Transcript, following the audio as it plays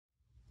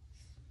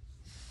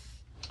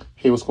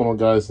Hey, what's going on,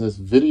 guys? In this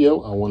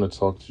video, I want to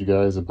talk to you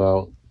guys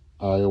about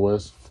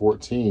iOS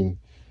 14,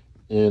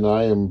 and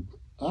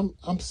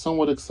I'm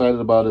somewhat excited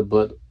about it.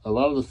 But a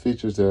lot of the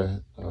features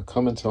that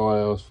come into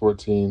iOS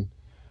 14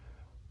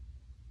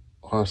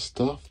 are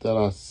stuff that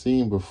I've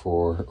seen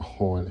before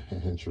on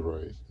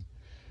Android.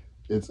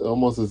 It's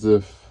almost as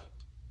if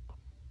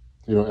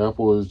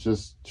Apple is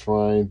just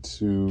trying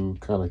to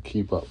kind of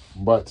keep up.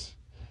 But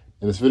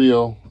in this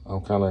video,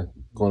 I'm kind of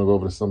going to go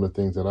over some of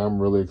the things that I'm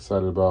really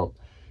excited about.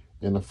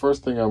 And the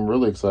first thing I'm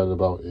really excited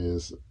about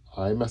is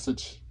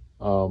iMessage.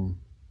 Um,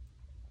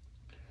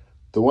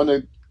 the one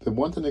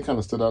thing that kind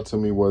of stood out to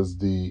me was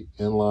the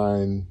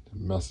inline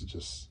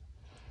messages.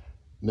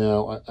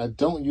 Now, I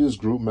don't use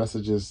group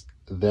messages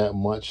that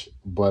much,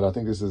 but I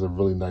think this is a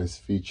really nice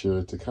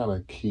feature to kind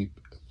of keep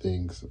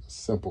things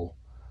simple.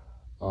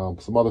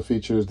 Some other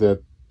features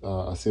that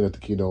I seen at the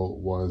keynote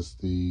was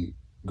the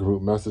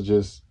group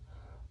messages,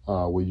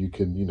 where you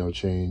can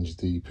change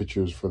the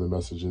pictures for the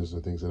messages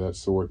and things of that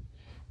sort.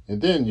 And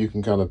then you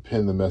can kind of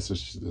pin the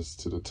messages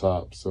to the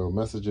top. So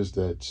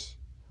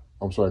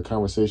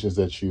conversations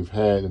that you've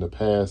had in the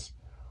past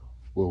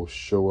will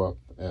show up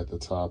at the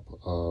top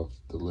of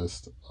the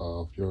list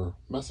of your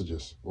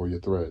messages or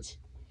your threads.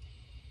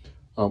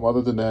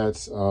 Other than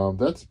that,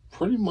 that's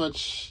pretty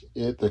much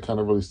it that kind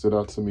of really stood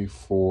out to me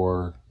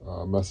for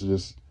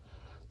messages.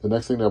 The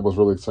next thing that I was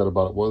really excited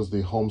about it was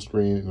the home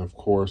screen and, of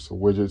course,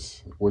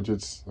 widgets.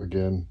 Widgets,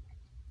 again,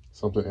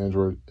 something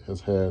Android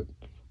has had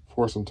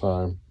for some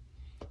time.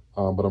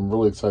 But I'm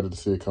really excited to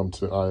see it come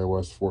to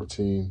iOS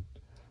 14.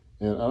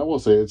 And I will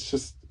say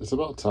it's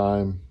about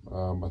time.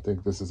 I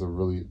think this is a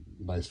really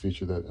nice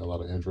feature that a lot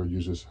of Android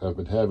users have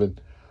been having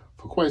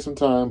for quite some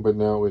time, but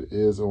now it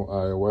is on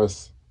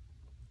iOS.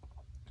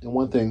 And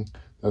one thing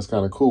that's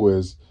kind of cool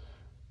is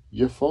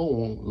your phone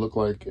won't look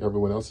like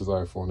everyone else's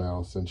iPhone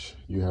now, since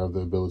you have the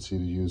ability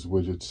to use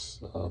widgets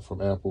from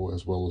Apple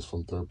as well as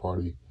from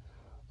third-party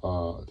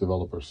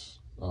developers.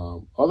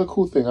 Other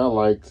cool thing I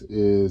liked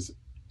is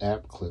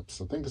app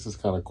clips. I think this is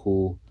kind of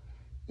cool,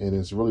 and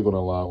it's really going to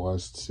allow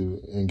us to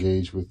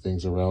engage with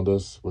things around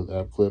us with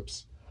app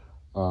clips.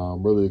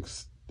 Really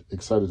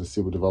excited to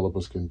see what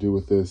developers can do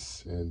with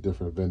this, and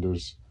different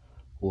vendors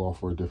who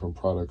offer different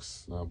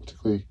products.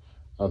 Particularly,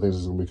 I think this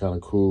is going to be kind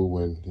of cool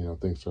when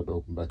things start to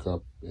open back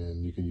up,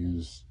 and you can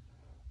use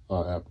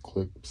app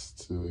clips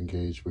to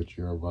engage with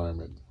your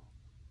environment.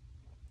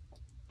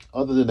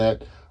 Other than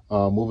that,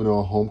 moving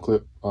on,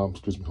 HomeKit.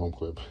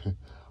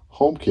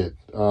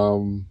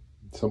 HomeKit.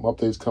 Some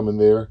updates coming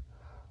there.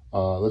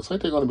 Looks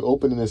like they're going to be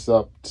opening this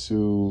up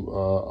to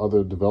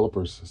other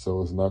developers,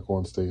 so it's not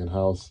going to stay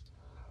in-house.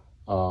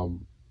 The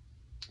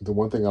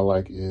one thing I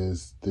like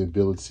is the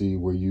ability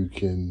where you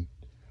can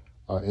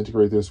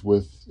integrate this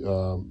with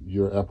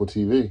your Apple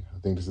TV. I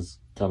think this is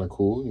kind of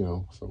cool,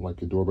 something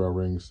like your doorbell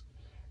rings,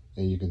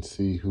 and you can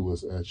see who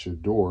was at your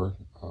door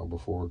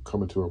before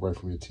coming to it right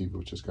from your TV,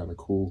 which is kind of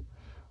cool.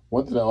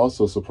 One thing that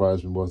also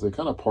surprised me was they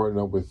kind of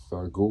partnered up with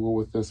Google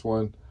with this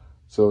one.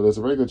 So there's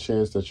a very good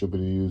chance that you'll be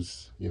able to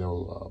use,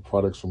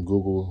 products from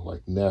Google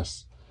like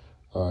Nest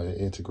and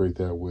integrate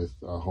that with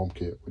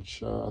HomeKit,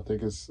 which I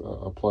think is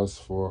a plus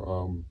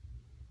for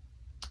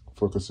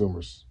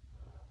consumers.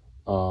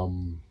 I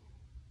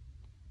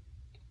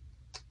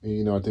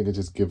think it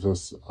just gives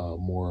us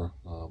more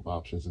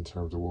options in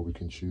terms of what we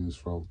can choose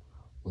from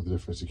with the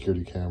different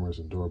security cameras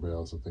and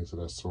doorbells and things of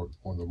that sort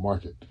on the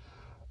market.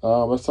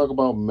 Let's talk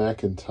about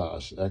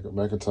Macintosh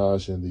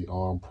and the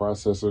ARM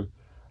processor.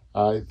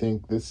 I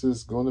think this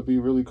is going to be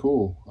really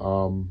cool.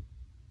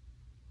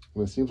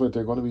 It seems like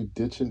they're going to be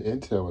ditching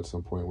Intel at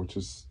some point, which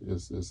is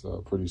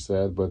pretty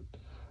sad. But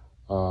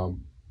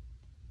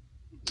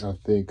I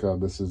think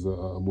this is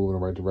a move in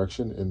the right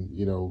direction.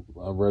 And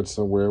I read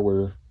somewhere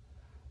where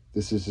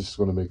this is just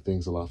going to make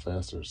things a lot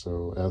faster.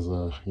 So as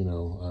a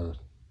a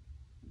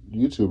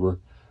YouTuber,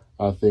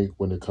 I think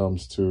when it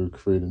comes to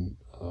creating,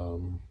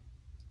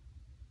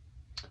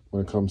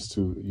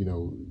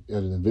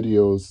 editing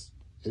videos,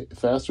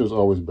 faster is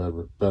always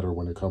better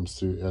when it comes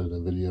to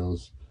editing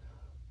videos.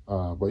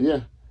 But yeah,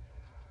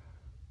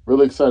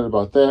 really excited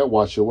about that.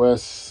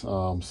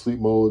 WatchOS, sleep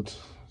mode,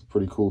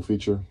 pretty cool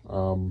feature.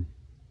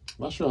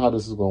 Not sure how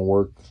this is going to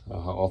work,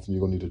 how often you're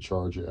going to need to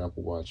charge your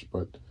Apple Watch,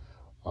 but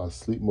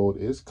sleep mode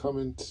is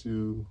coming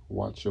to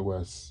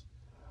WatchOS.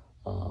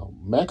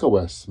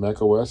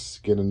 macOS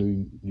getting a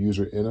new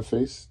user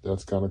interface.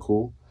 That's kind of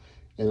cool,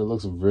 and it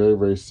looks very,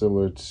 very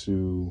similar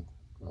to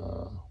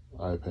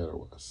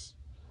iPadOS.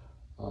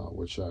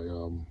 Which I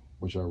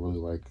really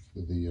like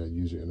the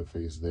user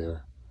interface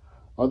there.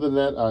 Other than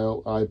that,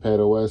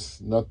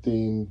 iPadOS,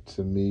 nothing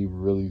to me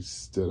really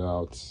stood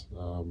out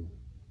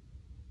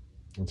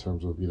in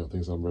terms of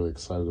things I'm really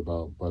excited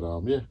about. But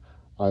yeah,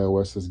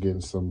 iOS is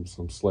getting some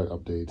slight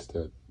updates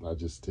that I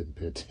just didn't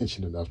pay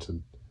attention enough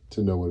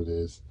to know what it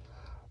is.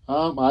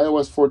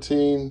 iOS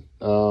 14,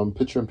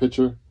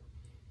 picture-in-picture,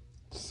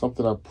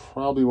 something I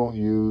probably won't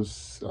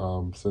use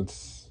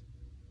since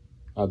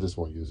I just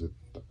won't use it.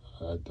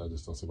 I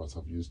just don't see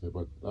myself using it,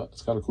 but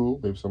it's kind of cool.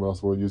 Maybe someone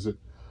else will use it.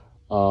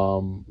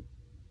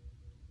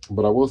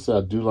 But I will say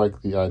I do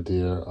like the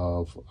idea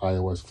of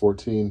iOS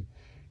 14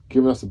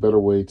 giving us a better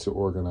way to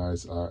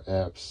organize our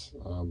apps.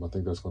 I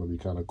think that's going to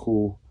be kind of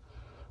cool.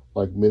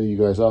 Like many of you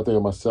guys out there,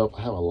 myself,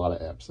 I have a lot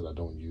of apps that I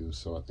don't use,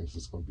 so I think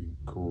this is going to be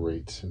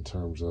great in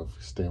terms of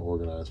staying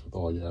organized with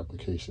all your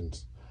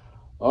applications.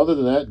 Other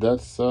than that,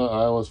 that's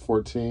iOS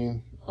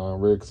 14. I'm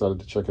really excited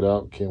to check it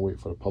out. Can't wait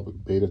for the public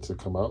beta to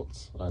come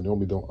out. I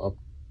normally don't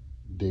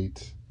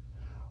update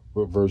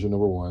with version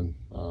number 1,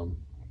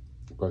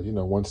 but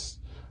once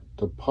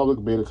the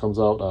public beta comes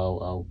out,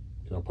 I'll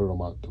put it on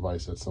my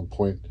device at some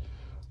point.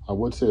 I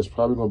would say it's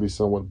probably going to be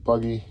somewhat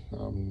buggy.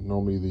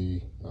 Normally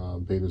the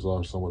betas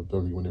are somewhat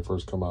buggy when they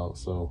first come out,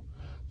 so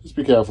just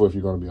be careful if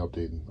you're going to be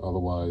updating.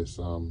 Otherwise,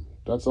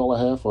 that's all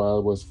I have for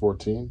iOS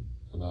 14,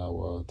 and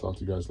I'll talk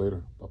to you guys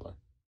later. Bye-bye.